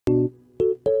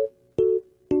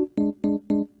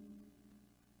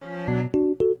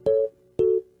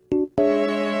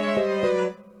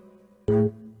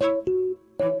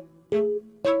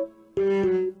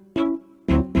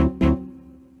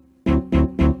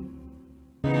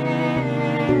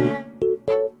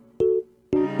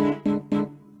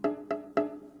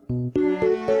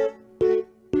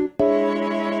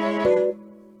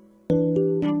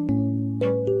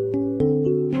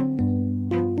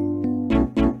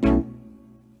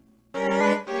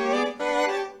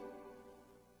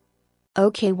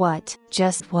Okay, what?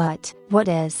 Just what? What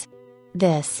is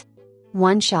this?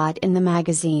 One shot in the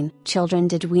magazine. Children,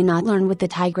 did we not learn with the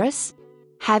Tigris?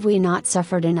 Have we not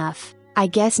suffered enough? I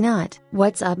guess not.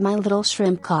 What's up, my little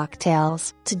shrimp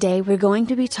cocktails? Today we're going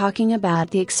to be talking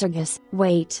about the Exergis.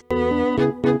 Wait.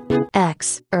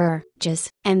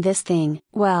 Exergis. And this thing,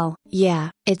 well,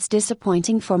 yeah, it's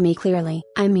disappointing for me clearly.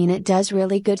 I mean, it does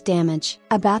really good damage.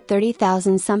 About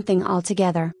 30,000 something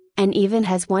altogether, and even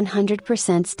has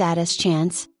 100% status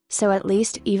chance, so at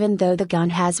least even though the gun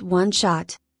has one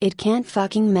shot, it can't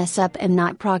fucking mess up and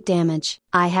not proc damage.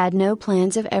 I had no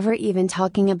plans of ever even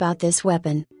talking about this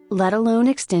weapon, let alone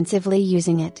extensively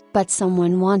using it. But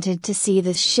someone wanted to see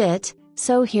this shit,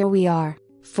 so here we are.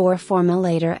 4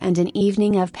 formulator and an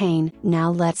evening of pain. Now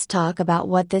let's talk about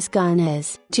what this gun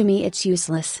is. To me it's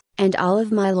useless, and all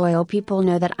of my loyal people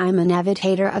know that I'm an avid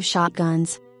hater of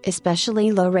shotguns,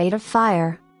 especially low rate of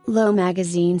fire, low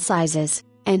magazine sizes,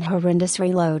 and horrendous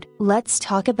reload. Let's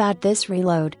talk about this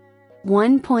reload.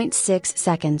 1.6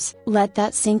 seconds. Let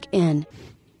that sink in.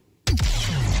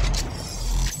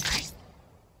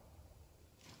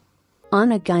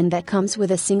 On a gun that comes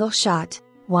with a single shot,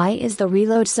 why is the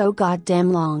reload so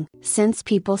goddamn long? Since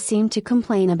people seem to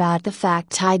complain about the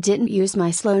fact I didn't use my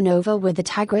slow Nova with the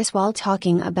Tigris while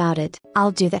talking about it,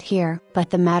 I'll do that here. But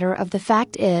the matter of the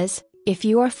fact is, if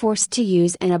you are forced to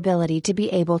use an ability to be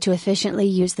able to efficiently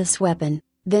use this weapon,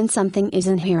 then something is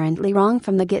inherently wrong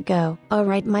from the get-go.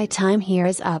 Alright, my time here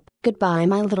is up. Goodbye,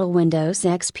 my little Windows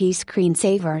XP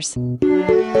screensavers.